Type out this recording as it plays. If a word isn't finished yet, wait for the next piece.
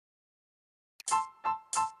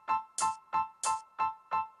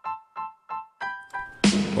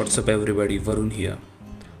What's up everybody, Varun here.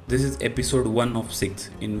 This is episode 1 of 6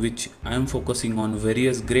 in which I am focusing on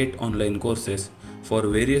various great online courses for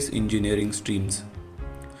various engineering streams.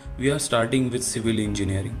 We are starting with civil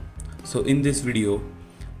engineering. So in this video,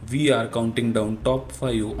 we are counting down top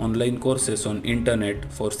 5 online courses on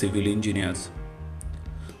internet for civil engineers.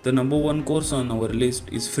 The number 1 course on our list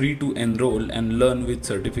is free to enroll and learn with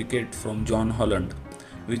certificate from Holland,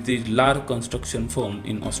 which is a large construction firm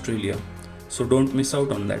in Australia. So don't miss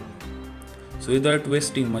out on that. So without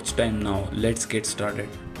wasting much time now, let's get started.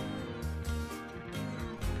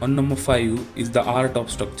 On number 5 is the Art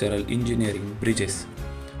of Structural Engineering Bridges.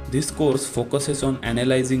 This course focuses on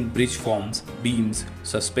analyzing bridge forms, beams,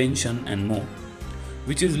 suspension and more,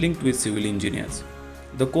 which is linked with civil engineers.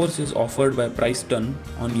 The course is offered by Preston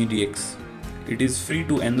on edX. It is free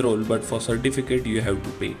to enroll, but for certificate you have to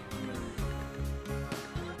pay.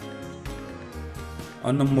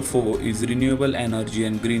 On number 4 is Renewable Energy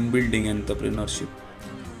and Green Building Entrepreneurship.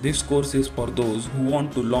 This course is for those who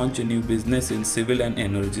want to launch a new business in civil and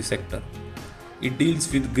energy sector. It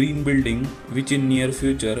deals with green building, which in near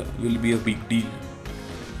future will be a big deal.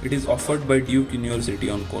 It is offered by Duke University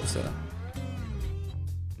on Coursera.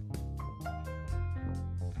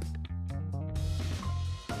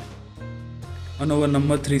 On our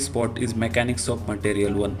number 3 spot is Mechanics of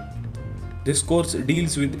Material 1. This course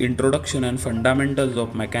deals with introduction and fundamentals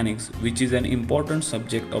of mechanics, which is an important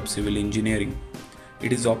subject of civil engineering.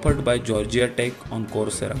 It is offered by Georgia Tech on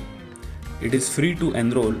Coursera. It is free to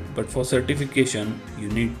enroll, but for certification you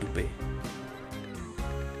need to pay.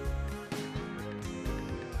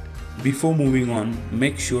 Before moving on,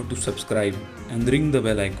 make sure to subscribe and ring the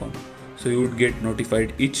bell icon so you would get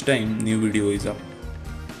notified each time new video is up.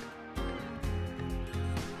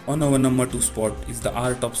 On our number 2 spot is the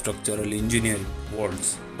Art of Structural Engineering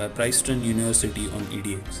Vaults by Preston University on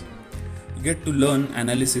edX. You get to learn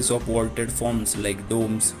analysis of vaulted forms like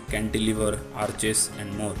domes, cantilever, arches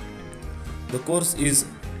and more. The course is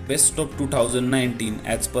best of 2019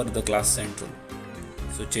 as per the Class Central,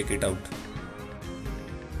 so check it out.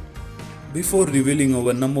 Before revealing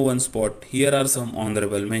our number 1 spot, here are some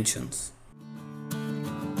honorable mentions.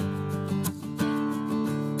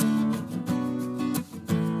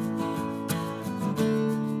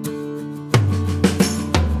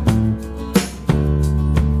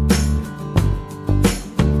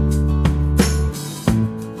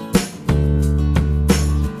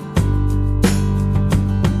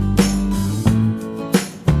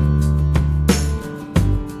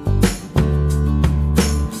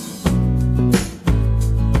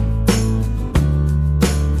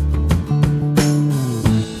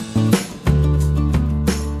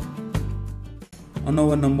 On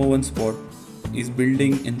our number 1 spot is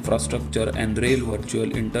Building Infrastructure and Rail Virtual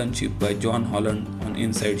Internship by Holland on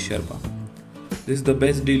Inside Sherpa. This is the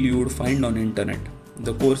best deal you would find on internet.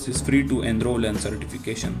 The course is free to enroll and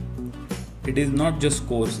certification. It is not just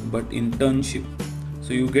course but internship,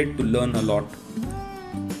 so you get to learn a lot.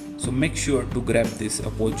 So make sure to grab this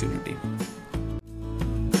opportunity.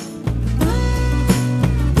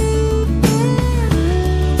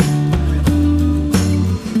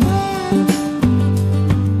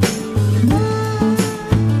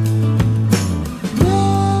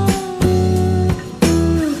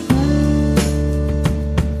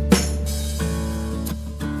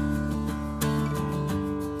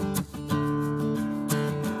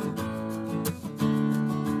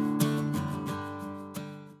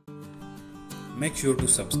 Make sure to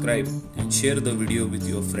subscribe and share the video with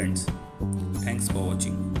your friends. Thanks for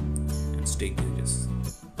watching and stay curious.